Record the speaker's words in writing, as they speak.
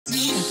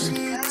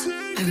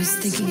Shepherd. I was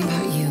thinking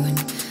about you, and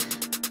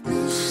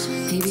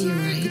maybe you're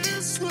right,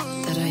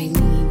 that I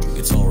need...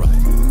 It's all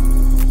right.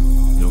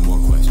 No more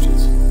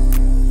questions.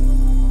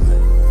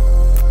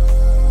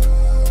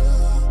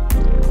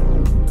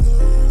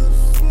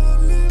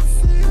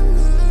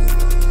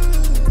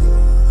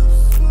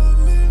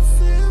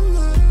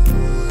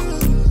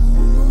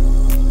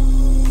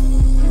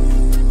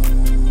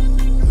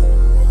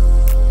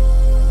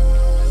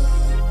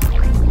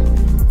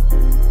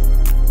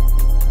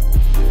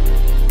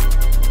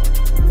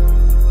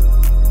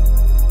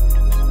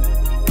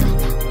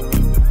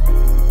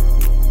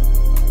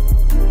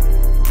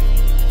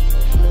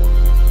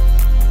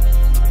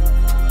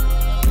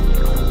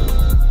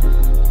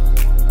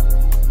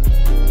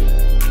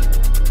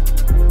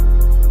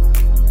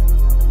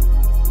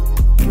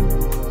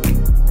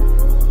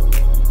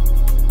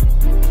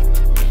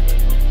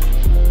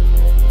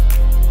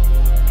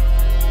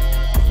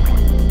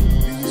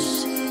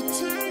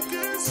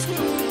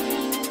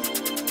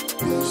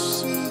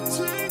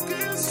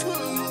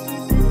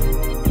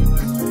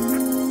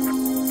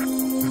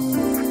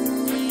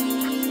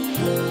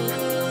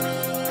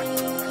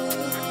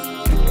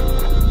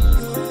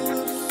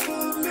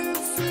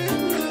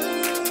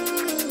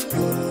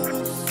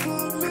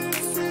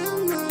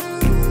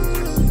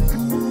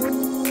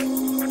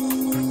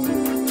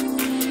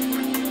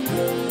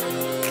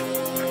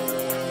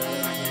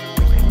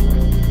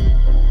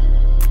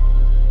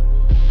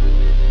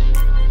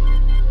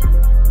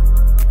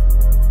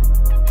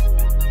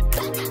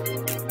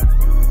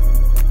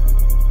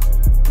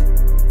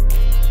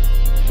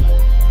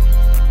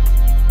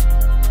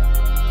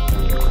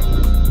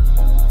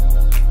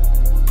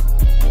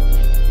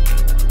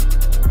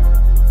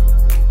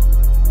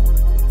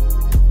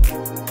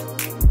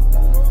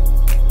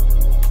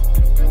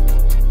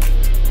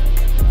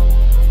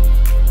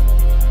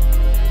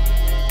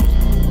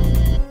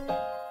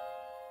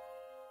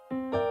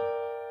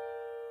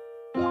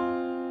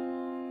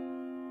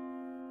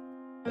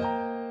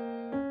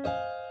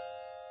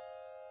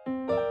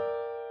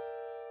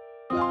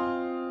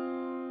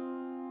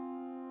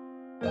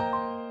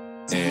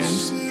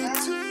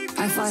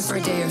 I fly for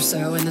a day or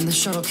so, and then the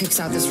shuttle kicks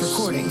out this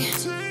recording.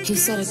 He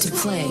set it to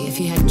play if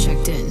he hadn't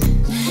checked in.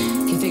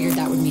 He figured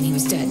that would mean he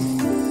was dead.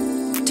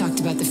 Talked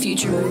about the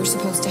future we were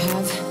supposed to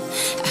have,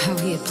 how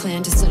he had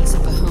planned to set us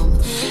up a home,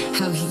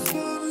 how he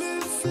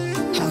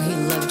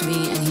loved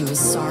me and he was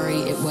sorry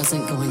it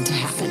wasn't going to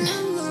happen.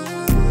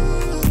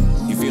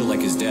 You feel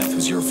like his death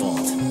was your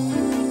fault?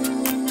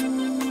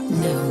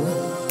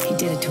 No, he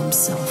did it to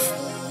himself.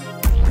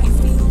 You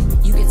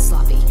feel, you get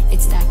sloppy.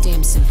 It's that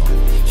damn simple.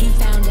 He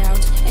found out,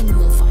 and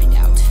you'll find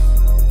out.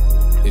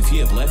 If he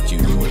had left you,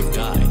 you would have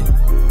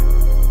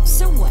died.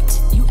 So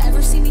what? You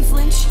ever see me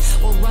flinch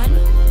or run?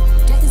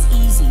 Death is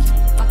easy.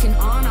 Fucking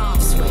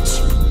on-off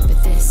switch.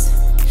 But this,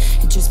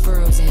 it just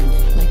burrows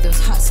in, like those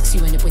husks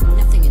you end up with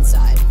nothing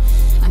inside.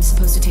 I'm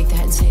supposed to take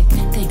that and say,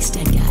 thanks,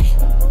 dead guy.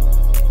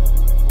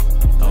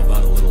 How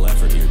about a little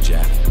effort here,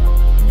 Jack?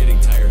 I'm getting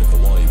tired of the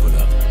wall you put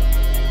up.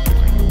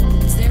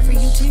 It's there for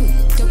you too.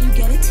 Don't you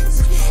get it?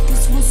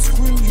 This will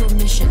screw your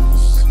mission.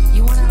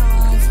 You want out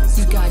alive?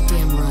 You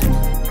goddamn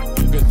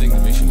run. Good thing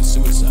the mission is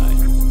suicide.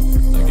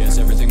 I guess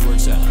everything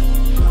works out.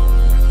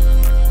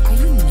 Are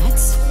you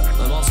nuts?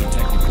 I'm also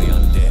technically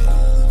undead,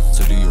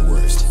 so do your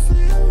worst.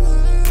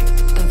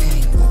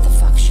 Okay, what the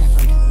fuck,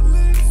 Shepherd?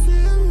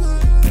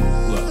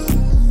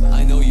 Look,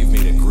 I know you've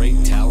made a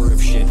great tower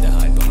of shit to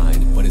hide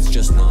behind, but it's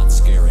just not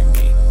scaring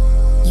me.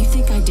 You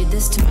think I did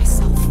this to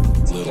myself?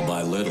 Little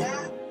by little.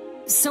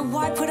 So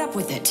why put up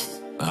with it?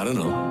 I don't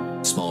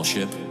know. Small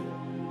ship.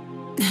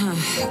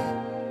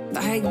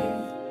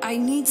 I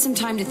need some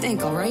time to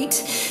think, all right?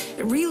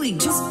 Really,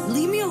 just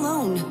leave me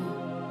alone.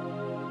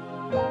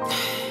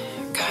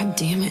 God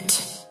damn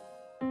it.